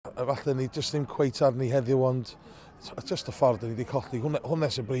falle ni jyst ddim cweit arni heddiw, ond just y ffordd ni wedi colli. Hwnnw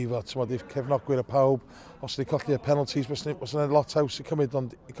sy'n brifo, ti'n cefnogwyr y pawb. Os wedi colli y penalties, os yna'n lot haws i cymryd,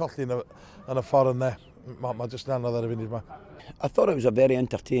 ond i colli yn y ffordd yna, mae'n just yn anodd ar y funud yma. I thought it was a very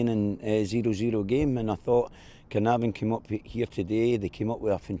entertaining 0-0 game, and I thought Caernarfon came up here today. They came up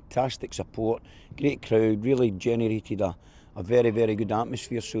with a fantastic support, great crowd, really generated a very, very good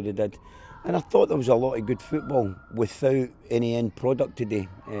atmosphere, so they did. And I thought there was a lot of good football without any end product today.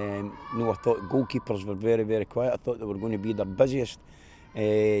 I thought goalkeepers were very, very quiet. I thought they were going to be their busiest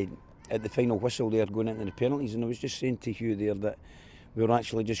at the final whistle there going into the penalties. And I was just saying to Hugh there that we were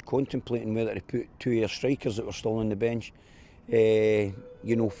actually just contemplating whether to put two of our strikers that were still on the bench,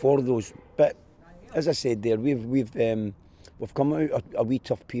 for those. But as I said there, we've come out a wee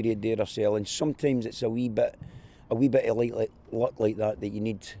tough period there ourselves, and sometimes it's a wee bit of luck like that you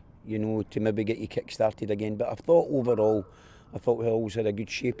need, to maybe get you kick-started again. But I thought overall, we always had a good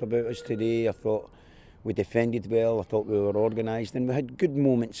shape about us today. I thought we defended well, I thought we were organised, and we had good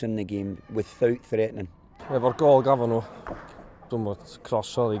moments in the game without threatening. Efo'r gol gafon nhw, dwi'n bod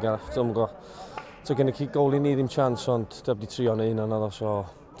cross oli Gareth, dwi'n go. So gen i gol I ni ddim chance, ond deb di trio neu un another, so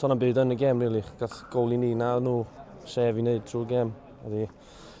to'n am byd yn y gêm, really. Gath gol I ni na nhw sef I wneud trwy'r gêm. Ydy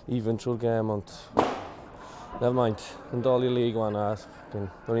even trwy'r gêm, ond never mind. Yn dol I league wan, a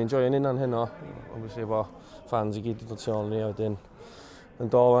dwi'n enjoy'n un heno. Obviously, efo fans I gyd I dod tu ôl ni, a wedyn yn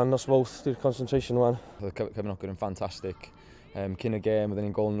dol wan os both di'r concentration wan. Oedd cefnogwyr yn ffantastig. Cyn y gêm, oedden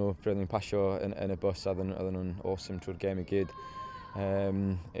ni'n gol nhw pryd oedden ni'n pasio yn y bus, a oedden nhw'n awesome trwy'r gêm I gyd.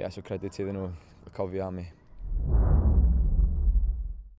 So credit iddyn nhw, cofio am mi.